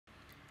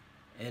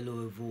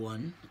Hello,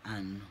 everyone,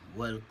 and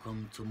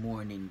welcome to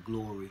Morning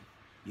Glory,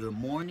 your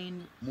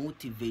morning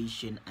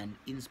motivation and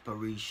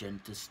inspiration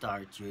to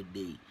start your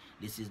day.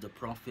 This is the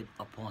Prophet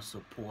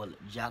Apostle Paul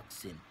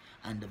Jackson,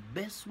 and the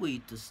best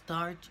way to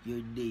start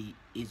your day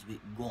is with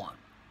God.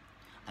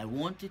 I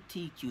want to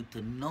take you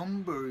to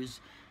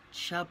Numbers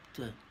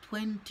chapter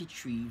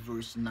 23,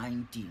 verse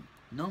 19.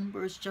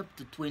 Numbers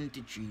chapter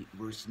 23,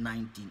 verse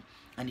 19,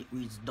 and it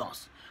reads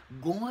thus: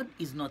 God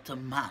is not a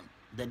man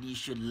that he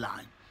should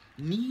lie,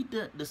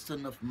 neither the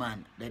Son of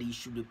Man that he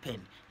should repent.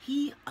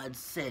 He had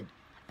said,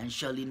 and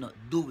shall he not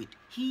do it?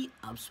 He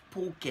have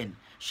spoken,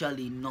 shall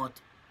he not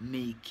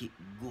make it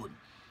good?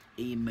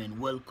 Amen.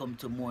 Welcome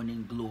to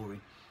Morning Glory.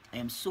 I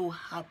am so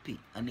happy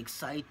and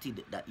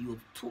excited that you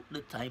have took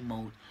the time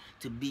out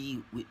to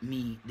be with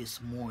me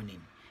this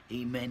morning.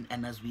 Amen.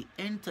 And as we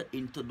enter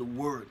into the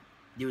word,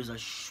 there is a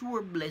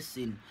sure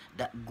blessing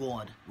that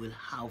God will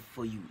have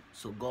for you.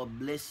 So God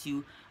bless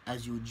you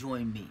as you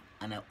join me,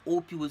 and I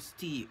hope you will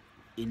stay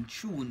in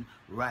tune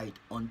right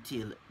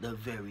until the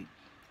very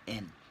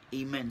end.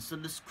 Amen. So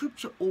the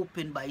scripture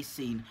opened by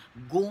saying,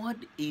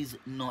 God is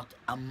not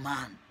a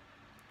man.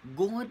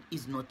 God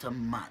is not a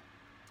man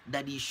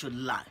that he should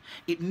lie.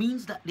 It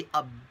means that the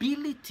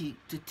ability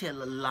to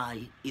tell a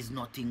lie is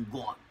not in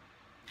God.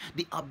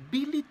 The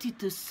ability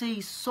to say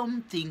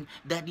something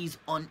that is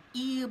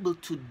unable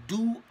to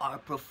do or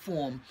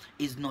perform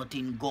is not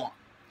in God.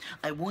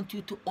 I want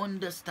you to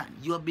understand,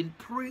 you have been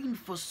praying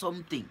for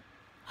something.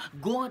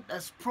 God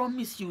has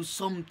promised you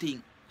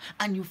something,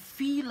 and you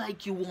feel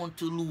like you want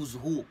to lose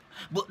hope.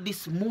 But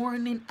this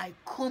morning I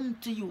come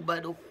to you by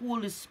the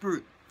Holy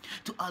Spirit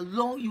to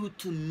allow you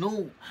to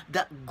know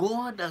that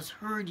God has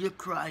heard your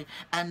cry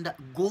and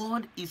that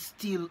God is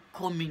still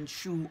coming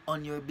through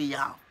on your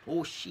behalf.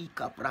 Oh,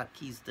 Shika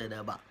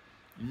Prakistedaba,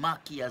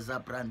 Makia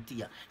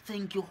Zabrantia.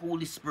 Thank you,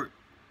 Holy Spirit.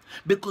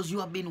 Because you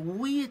have been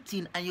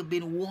waiting and you've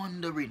been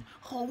wondering,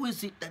 how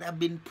is it that I've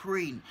been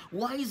praying?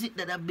 Why is it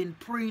that I've been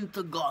praying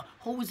to God?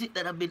 How is it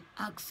that I've been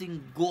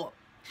asking God?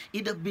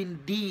 It has been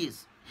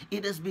days,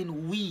 it has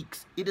been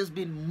weeks, it has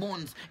been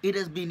months, it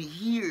has been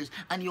years,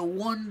 and you're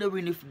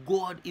wondering if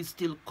God is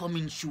still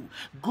coming through.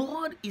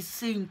 God is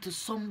saying to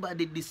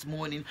somebody this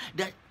morning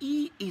that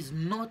he is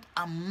not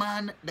a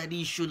man that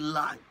he should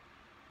lie.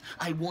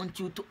 I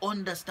want you to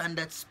understand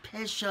that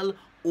special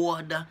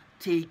order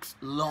takes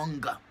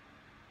longer.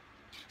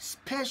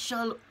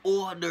 Special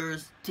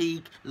orders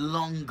take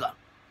longer.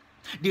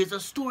 There's a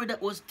story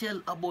that was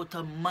told about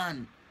a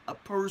man, a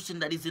person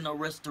that is in a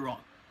restaurant,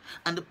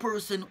 and the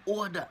person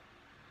order,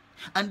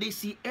 and they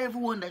see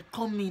everyone that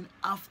come in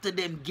after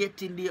them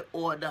getting their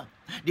order.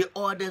 The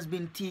order has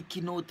been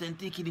taken out and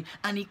taken in,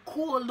 and he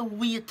called the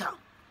waiter,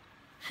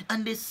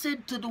 and they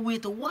said to the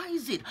waiter, why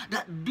is it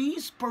that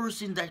these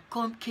persons that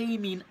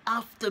came in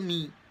after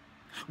me,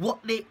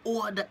 what they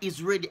order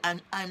is ready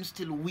and I'm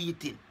still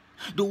waiting?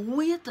 The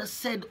waiter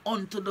said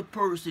unto the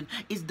person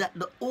is that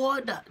the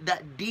order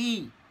that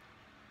they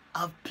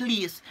have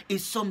placed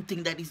is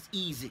something that is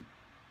easy,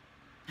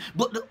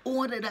 but the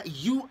order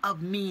that you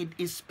have made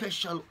is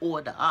special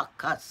order. I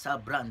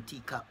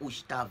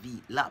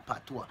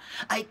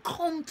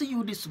come to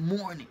you this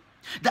morning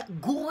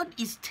that God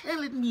is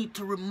telling me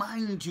to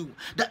remind you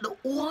that the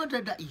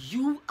order that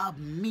you have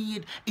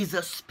made is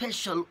a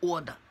special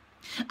order.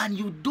 And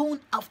you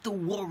don't have to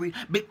worry,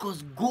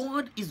 because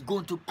God is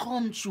going to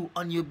come through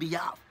on your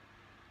behalf.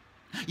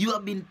 You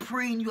have been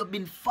praying, you have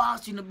been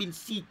fasting, you have been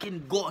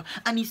seeking God,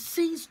 and he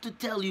says to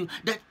tell you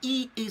that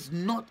he is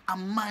not a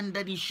man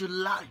that he should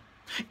lie.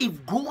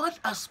 If God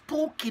has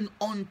spoken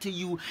unto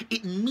you,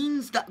 it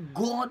means that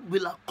God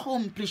will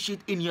accomplish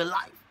it in your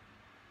life.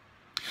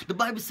 The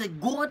Bible says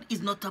God is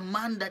not a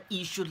man that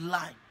he should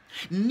lie,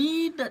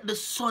 neither the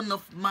Son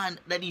of Man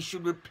that he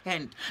should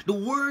repent. The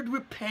word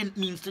repent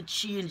means to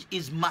change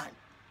his mind.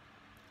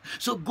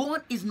 So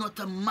God is not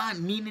a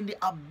man, meaning the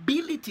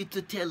ability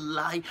to tell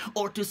lie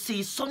or to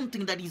say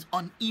something that he's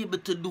unable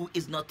to do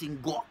is not in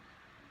God.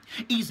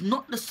 He's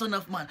not the Son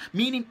of Man,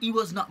 meaning he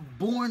was not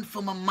born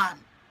from a man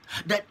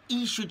that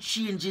he should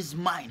change his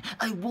mind.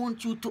 I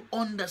want you to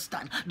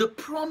understand the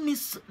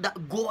promise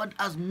that God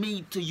has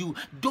made to you.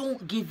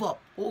 Don't give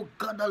up. Oh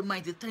God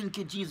Almighty, thank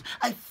you, Jesus.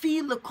 I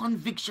feel the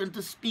conviction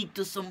to speak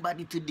to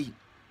somebody today.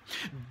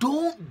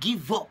 Don't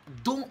give up.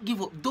 Don't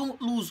give up.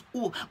 Don't lose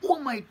hope. Who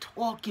am I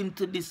talking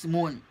to this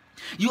morning?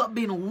 You have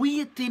been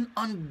waiting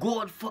on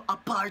God for a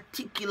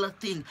particular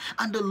thing,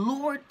 and the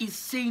Lord is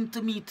saying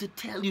to me to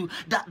tell you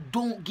that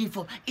don't give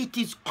up. It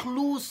is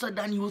closer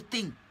than you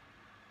think.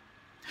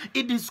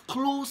 It is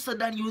closer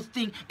than you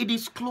think. It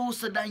is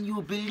closer than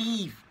you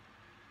believe.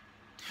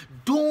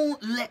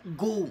 Don't let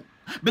go,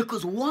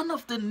 because one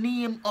of the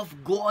name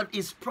of God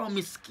is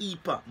promise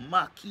keeper.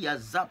 Makia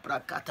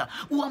Zaprakata.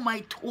 Who am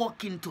I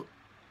talking to?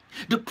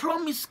 The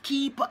promise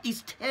keeper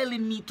is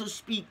telling me to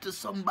speak to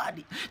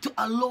somebody, to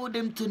allow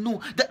them to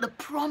know that the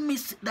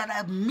promise that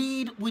I've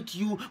made with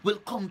you will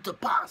come to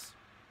pass.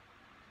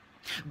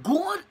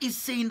 God is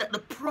saying that the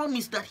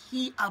promise that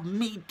he have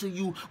made to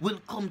you will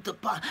come to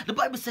pass. The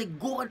Bible says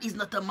God is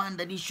not a man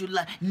that he should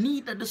lie,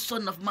 neither the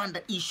son of man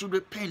that he should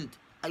repent.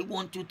 I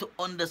want you to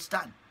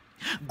understand.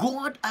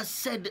 God has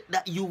said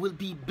that you will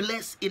be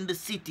blessed in the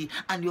city,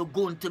 and you're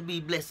going to be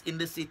blessed in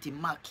the city.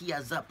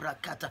 Makia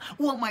Zaprakata.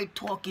 Who am I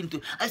talking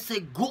to? I say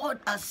God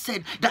has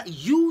said that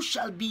you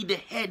shall be the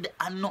head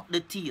and not the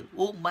tail.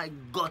 Oh my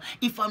God.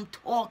 If I'm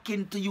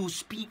talking to you,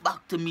 speak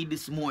back to me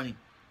this morning.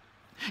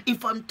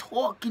 If I'm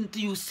talking to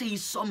you, say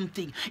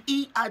something.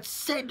 He had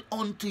said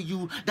unto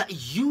you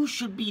that you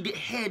should be the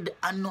head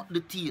and not the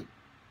tail.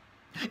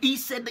 He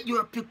said that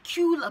you're a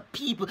peculiar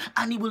people,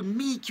 and he will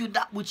make you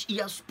that which he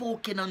has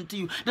spoken unto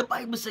you. The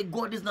Bible says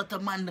God is not a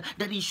man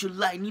that he should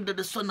lie, neither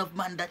the son of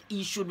man that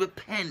he should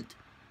repent.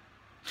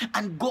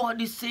 And God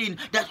is saying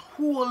that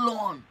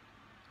hold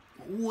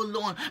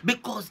on,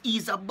 because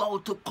he's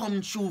about to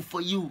come true for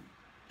you.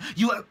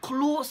 You are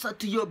closer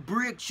to your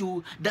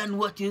breakthrough than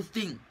what you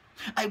think.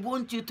 I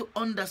want you to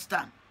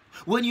understand,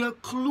 when you're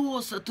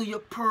closer to your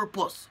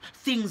purpose,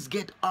 things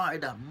get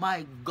harder.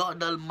 My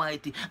God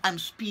Almighty, I'm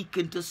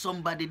speaking to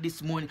somebody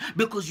this morning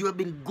because you have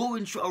been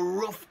going through a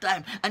rough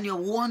time, and you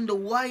wonder,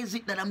 why is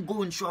it that I'm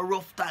going through a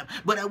rough time?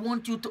 But I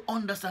want you to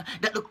understand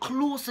that the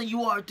closer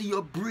you are to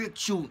your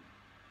breakthrough,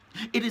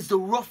 it is the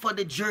rougher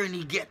the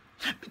journey get.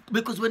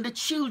 Because when the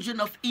children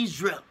of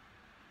Israel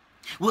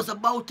was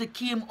about to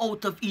come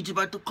out of Egypt,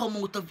 or to come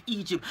out of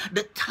Egypt,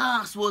 the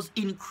task was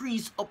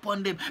increased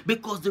upon them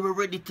because they were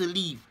ready to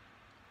leave.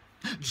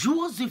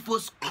 Joseph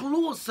was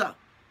closer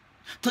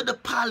to the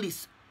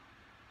palace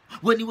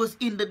when he was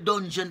in the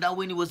dungeon than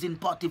when he was in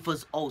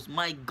Potiphar's house.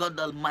 My God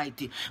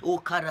Almighty. Oh,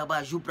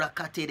 Karaba,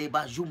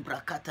 Jubrakatereba,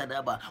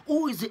 Jumbrakatadaba.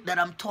 Who is it that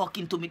I'm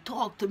talking to me?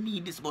 Talk to me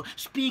this morning.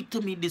 Speak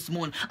to me this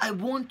morning. I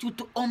want you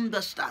to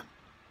understand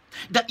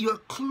that you're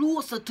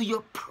closer to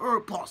your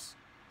purpose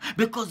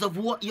because of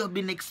what you have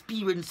been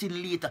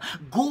experiencing later.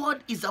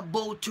 God is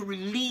about to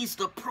release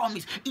the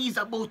promise. He's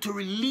about to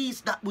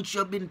release that which you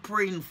have been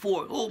praying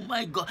for. Oh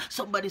my God.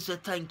 Somebody say,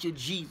 thank you,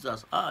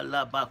 Jesus.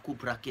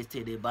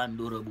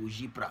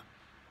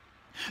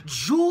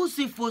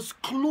 Joseph was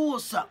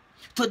closer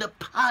to the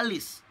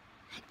palace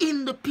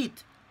in the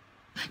pit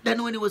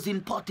than when he was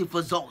in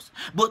Potiphar's house.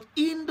 But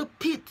in the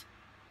pit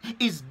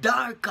is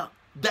darker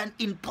than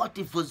in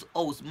Potiphar's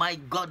house. My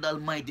God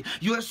Almighty,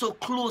 you are so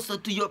closer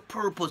to your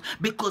purpose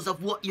because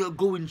of what you're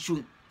going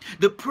through.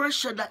 The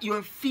pressure that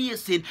you're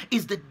facing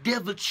is the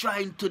devil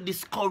trying to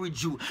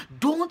discourage you.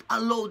 Don't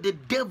allow the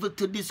devil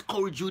to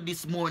discourage you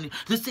this morning,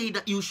 to say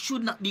that you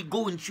should not be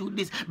going through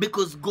this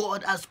because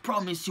God has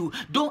promised you.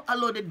 Don't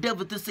allow the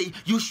devil to say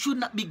you should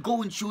not be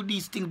going through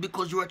these things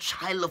because you're a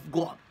child of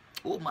God.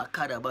 Oh my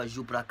God.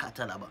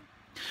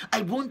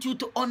 I want you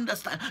to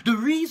understand the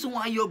reason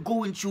why you're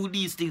going through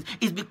these things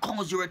is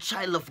because you're a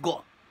child of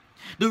God.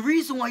 The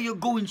reason why you're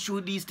going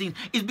through these things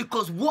is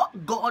because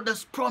what God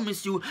has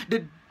promised you,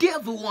 the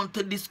devil wants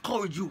to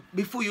discourage you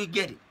before you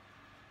get it.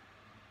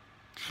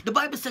 The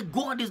Bible said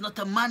God is not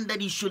a man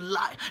that he should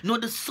lie, nor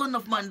the son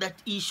of man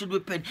that he should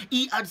repent.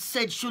 He had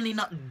said, should he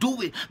not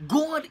do it?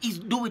 God is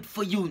doing it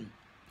for you.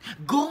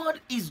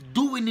 God is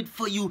doing it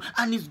for you,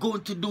 and he's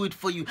going to do it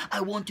for you. I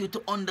want you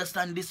to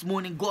understand this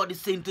morning, God is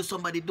saying to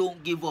somebody,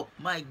 don't give up.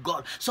 My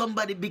God,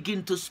 somebody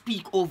begin to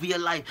speak over your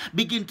life,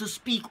 begin to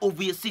speak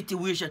over your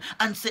situation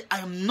and say,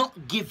 I'm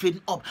not giving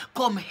up.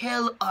 Come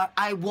hell or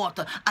high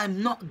water,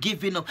 I'm not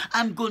giving up.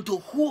 I'm going to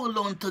hold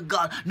on to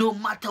God no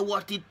matter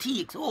what it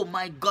takes. Oh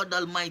my God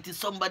Almighty,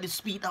 somebody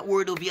speak that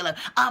word over your life.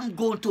 I'm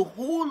going to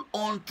hold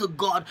on to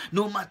God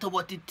no matter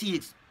what it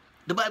takes.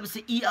 The Bible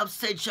says, he have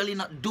said, shall he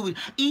not do it?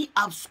 He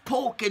have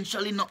spoken,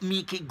 shall he not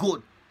make it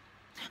good?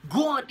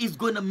 God is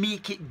going to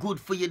make it good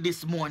for you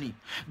this morning.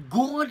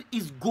 God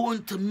is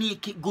going to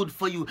make it good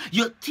for you.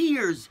 Your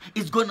tears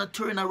is going to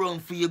turn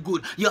around for you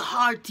good. Your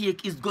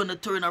heartache is going to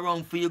turn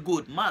around for you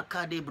good.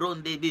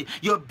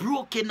 Your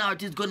broken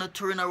heart is going to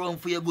turn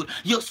around for you good.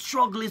 Your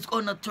struggle is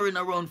going to turn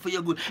around for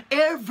you good.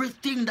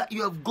 Everything that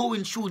you have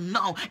going through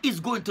now is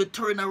going to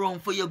turn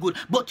around for you good.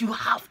 But you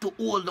have to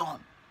hold on.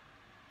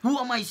 Who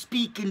am I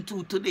speaking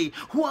to today?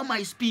 Who am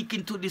I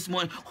speaking to this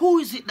morning? Who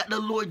is it that the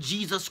Lord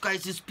Jesus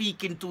Christ is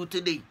speaking to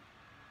today?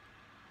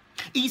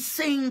 He's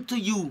saying to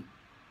you,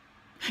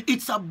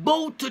 it's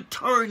about to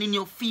turn in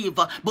your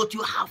favor, but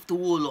you have to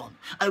hold on.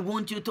 I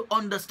want you to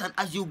understand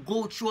as you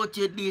go throughout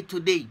your day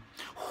today,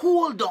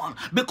 hold on,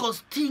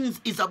 because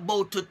things is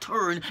about to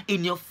turn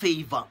in your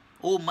favor.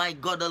 Oh my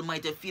God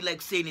Almighty, I feel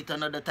like saying it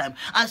another time.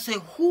 I say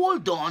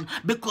hold on,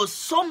 because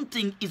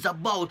something is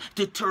about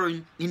to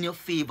turn in your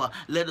favor.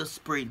 Let us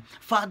pray.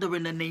 Father,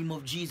 in the name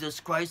of Jesus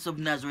Christ of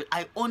Nazareth,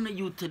 I honor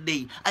you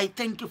today. I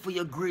thank you for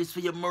your grace,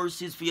 for your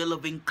mercies, for your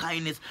loving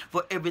kindness,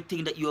 for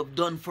everything that you have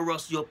done for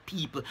us, your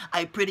people.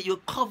 I pray that you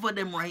cover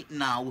them right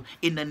now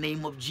in the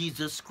name of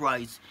Jesus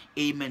Christ.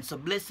 Amen. So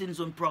blessings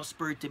and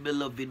prosperity,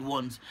 beloved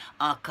ones.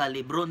 I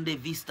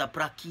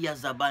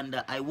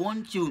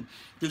want you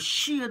to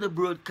share the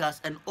broadcast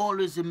broadcast, and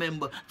always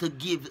remember to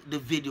give the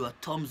video a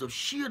thumbs up.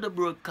 Share the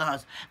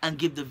broadcast and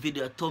give the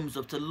video a thumbs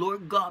up. The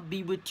Lord God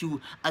be with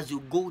you as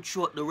you go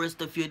throughout the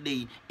rest of your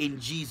day. In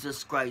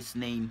Jesus Christ's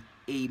name,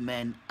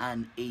 amen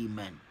and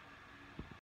amen.